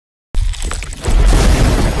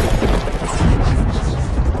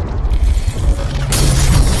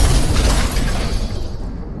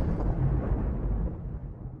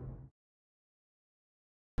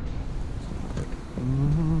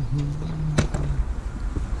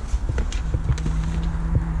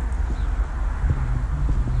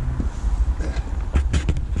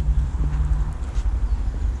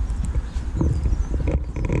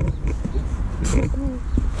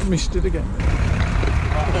missed it again.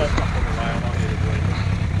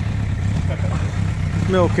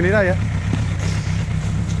 Milking it, are you?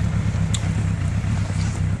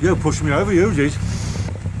 You pushed me over, you did.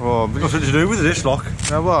 Oh, Nothing to do with this lock.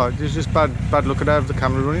 No, what? It's just bad luck at have the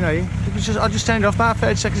camera running, eh? I just turned it off about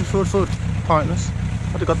 30 seconds before foot. Pointless.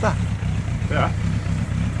 I'd have got that. Yeah.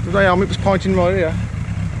 The helmet was pointing right here.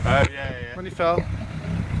 Yeah. When he fell.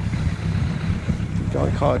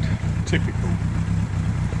 Guy card. Typical.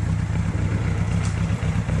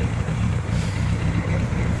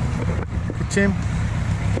 Good Tim.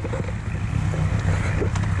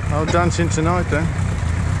 No dancing tonight then.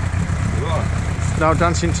 Right. No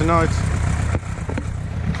dancing tonight.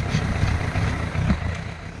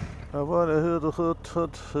 I wanna hear the hut.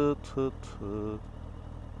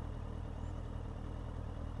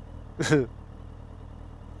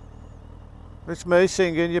 It's me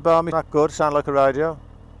singing, you bar me not good, sound like a radio.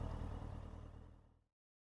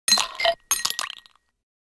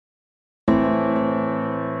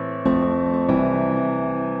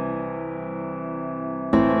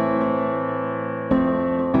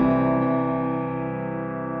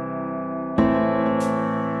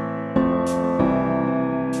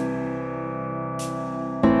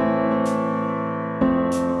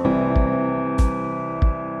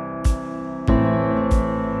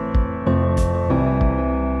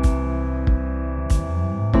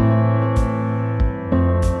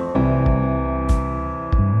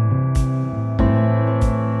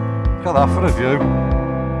 Look at that for a view.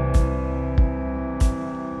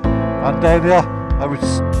 And down here, I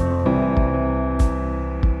was.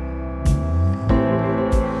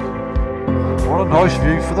 What a nice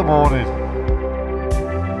view for the morning.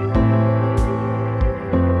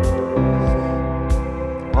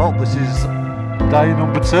 Well, this is day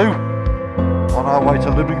number 2 on our way to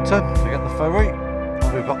Lymington to get the ferry,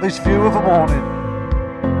 and we've got this view of the morning.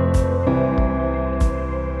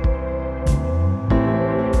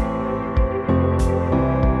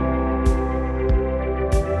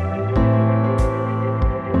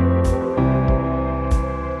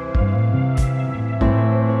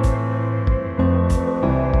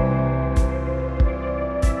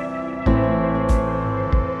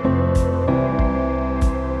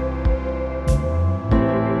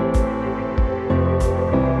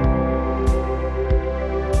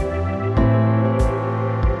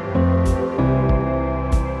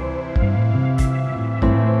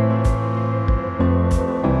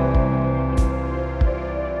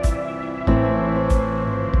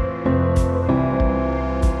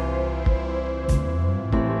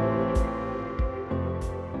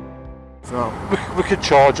 We can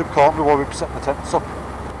charge them, can't we, while we're setting the tents up?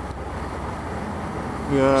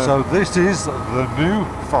 Yeah. So this is the new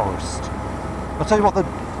forest. I'll tell you what, the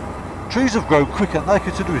trees have grown quick and they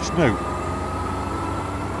consider it's new.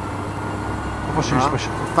 I must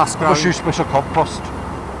use special compost.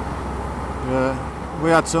 Yeah,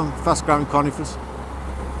 we had some fast growing conifers.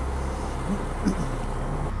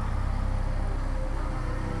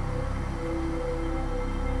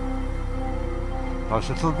 Nice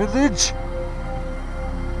little village.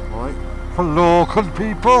 Right. For local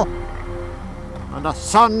people. And the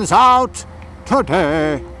sun's out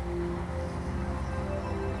today.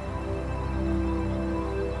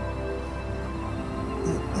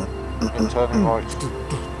 And turning right.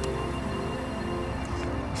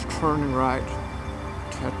 It's turning right.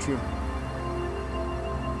 Catch you.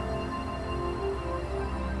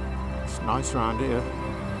 It's nice round here.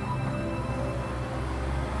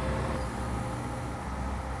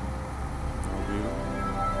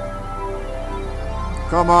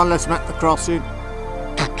 Come on, let's make the crossing.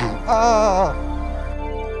 Ah!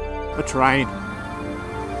 A train.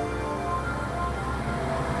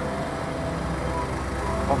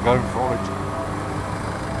 I'm going for it.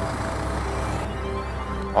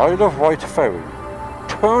 Isle of Wight ferry.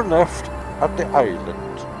 Turn left at the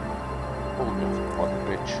island. Oh, left on the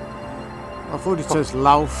beach. I thought it says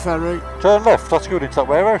Low Ferry. Turn left, that's good into that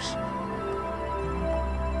warehouse.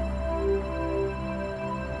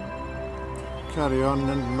 Carry on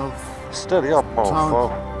and move. Steady up, mofo.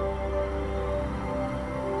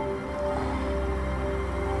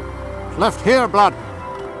 Left here, blood.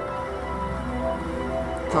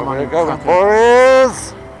 Come on, we're going, cracker.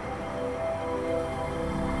 boys.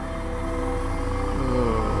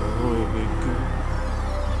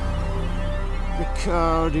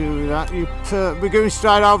 How do you do that? We're going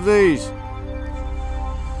straight over these.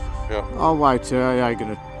 Yeah. Oh wait, yeah, you're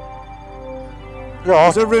gonna. Yeah.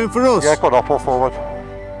 Is there room for us? Yeah, got up or forward.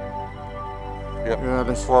 Yep. Yeah,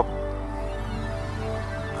 let's. Swap.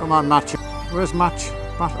 Come on, Match. Where's Match?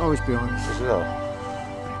 Match always behind us. Is it there?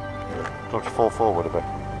 Yeah. Don't you fall forward a bit.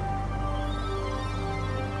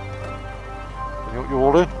 You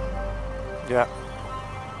all in? Yeah.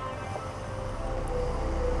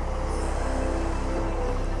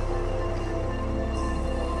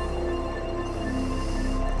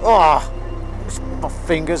 Oh, my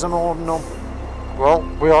fingers are all numb. Well,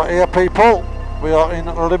 we are here, people. We are in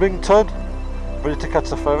Lymington, ready to catch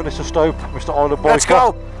the ferry. Let's just hope Mr. Island Biker. Let's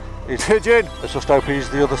go! He's, Pigeon! let's just hope he's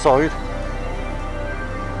the other side.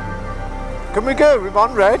 Can we go? We're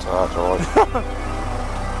on red. That's alright.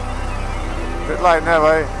 Bit late now,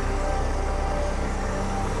 eh?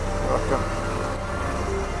 Welcome.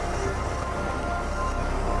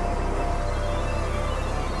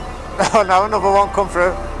 Oh no, another one come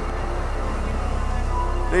through.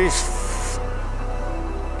 These.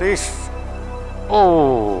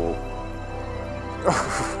 Oh,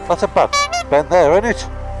 that's a bad bend there, isn't it?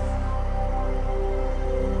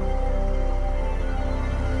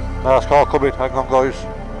 No, it's car coming. Hang on, guys.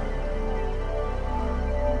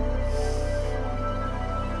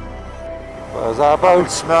 Where's our boat?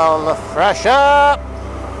 Smell the fresh air.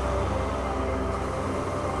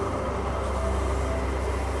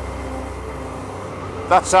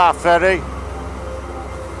 That's our ferry.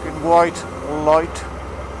 In white light.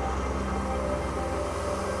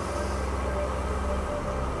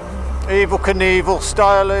 Evil Knievel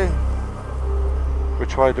style.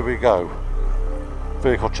 Which way do we go?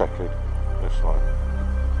 Vehicle check-in. This way.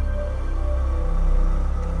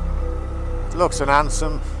 Looks an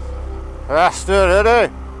handsome bastard,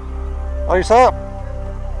 isn't he? Are you sir?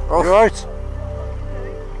 Oh. You right?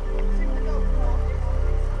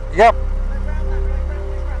 Yep.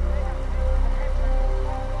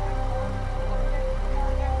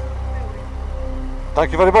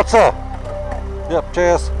 Thank you very much, sir. Yep,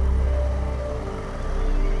 cheers.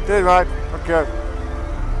 Did right, okay.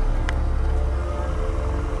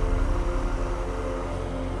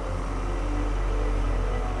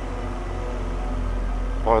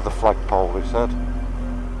 By the flagpole, he said.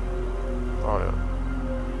 Oh yeah.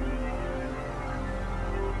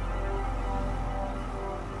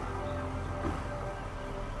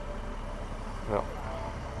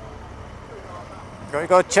 Yeah. You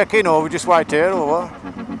got to check in, or we just wait here, or what?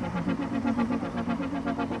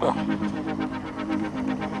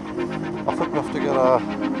 I think we have to get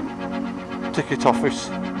a ticket office.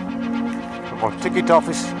 Ticket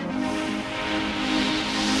office.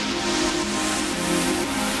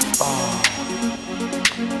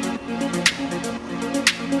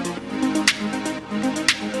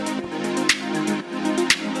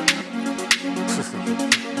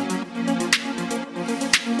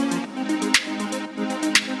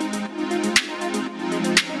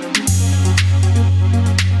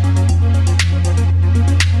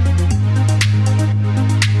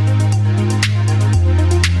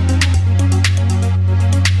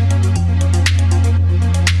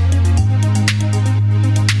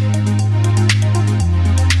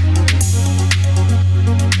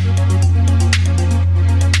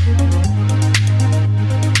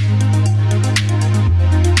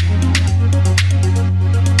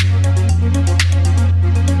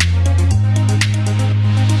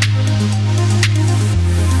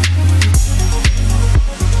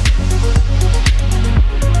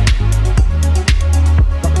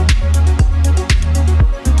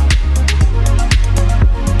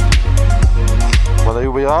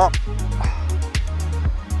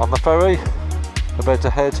 On the ferry, about to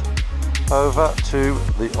head over to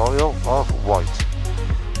the Isle of Wight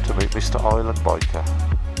to meet Mr. Island Biker.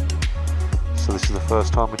 So this is the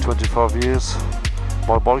first time in 25 years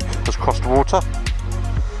my bike has crossed water.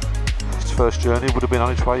 Its first journey would have been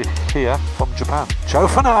on its way here from Japan. Ciao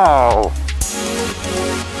for now!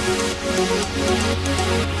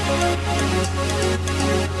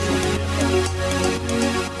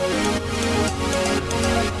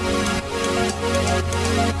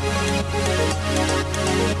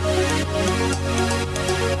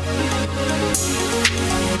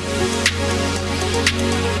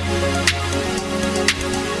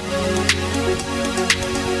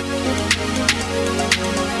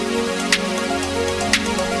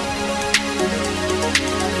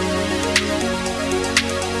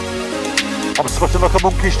 I'm sweating like a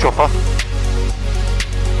monkey's chopper.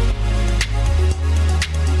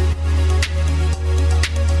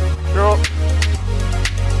 Sure.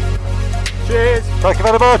 Cheers. Thank you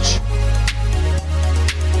very much.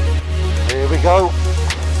 Here we go.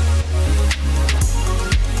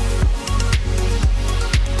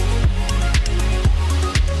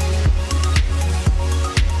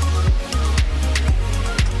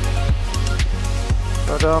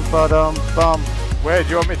 Ba-dum, ba-dum, bum. Where do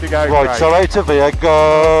you want me to go? Right, Craig? so out of here,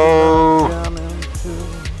 go.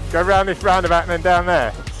 Go round this roundabout and then down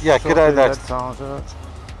there. Yeah, get out there.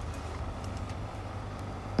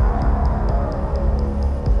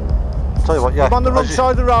 Tell you what, yeah. I'm on the wrong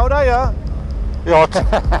side of the road, are you? Yeah,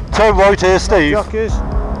 turn right here, Steve. Jockeys.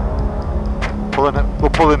 Pulling it. We're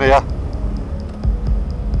pulling here.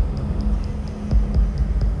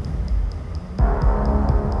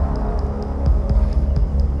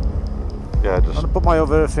 Yeah, just. I'm gonna put my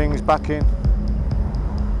other things back in.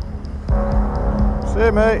 See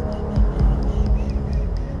you, mate.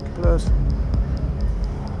 Close.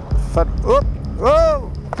 Fat. Oh!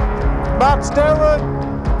 Whoa! Matt's down!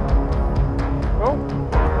 Oh!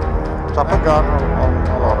 Hang on.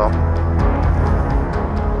 Hold on.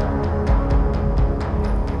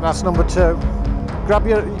 That's number 2. Grab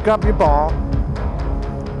your bar.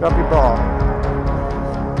 Grab your bar.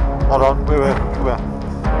 Hold on, move it.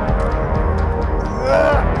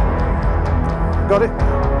 Got it?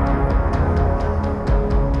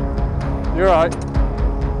 You're right.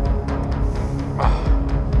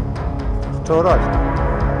 It's all right.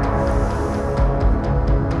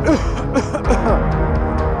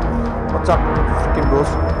 What's up, freaking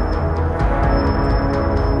Goose?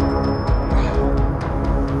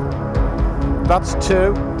 That's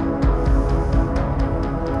 2.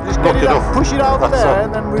 Just get it up, push it over there,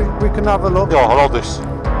 and then we can have a look. Yeah, I'll hold this.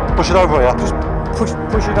 Push it over here. Just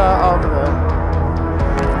push it out over there.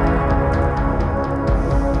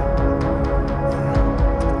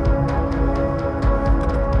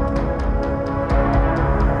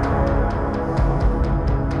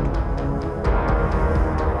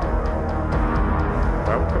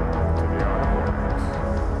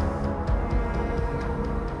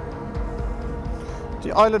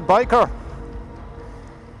 The Island Biker.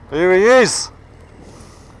 Here he is.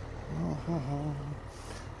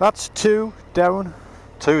 That's 2 down.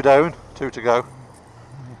 2 down, 2 to go.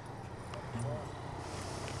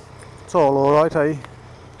 It's all alright, eh?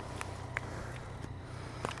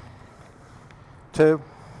 2.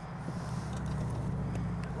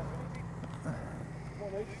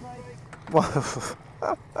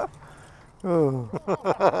 Oh.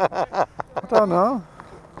 I don't know.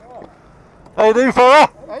 How you doing, fella?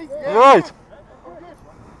 You right?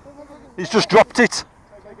 He's just dropped it.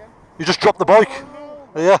 You just dropped the bike.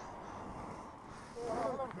 Yeah.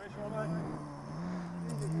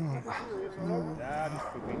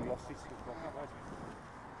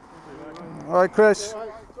 Alright, Chris.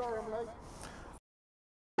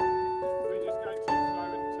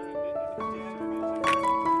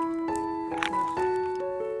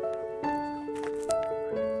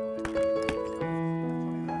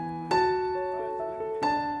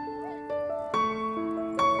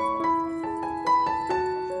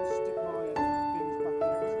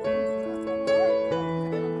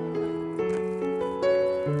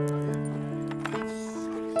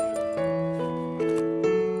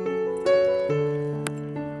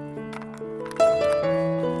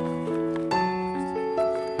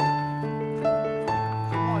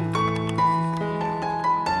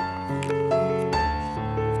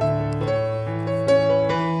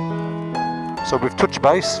 So we've touched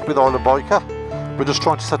base with Island Biker. We're just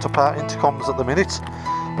trying to set up our intercoms at the minute.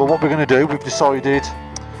 But what we're going to do, we've decided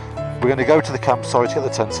we're going to go to the campsite, get the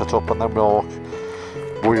tent set up, and then we'll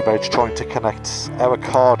worry about trying to connect our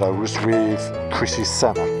cardos with Chris's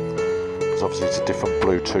Senna. Because obviously it's a different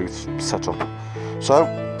Bluetooth setup. So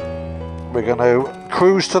we're going to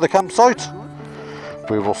cruise to the campsite.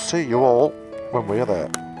 We will see you all when we are there.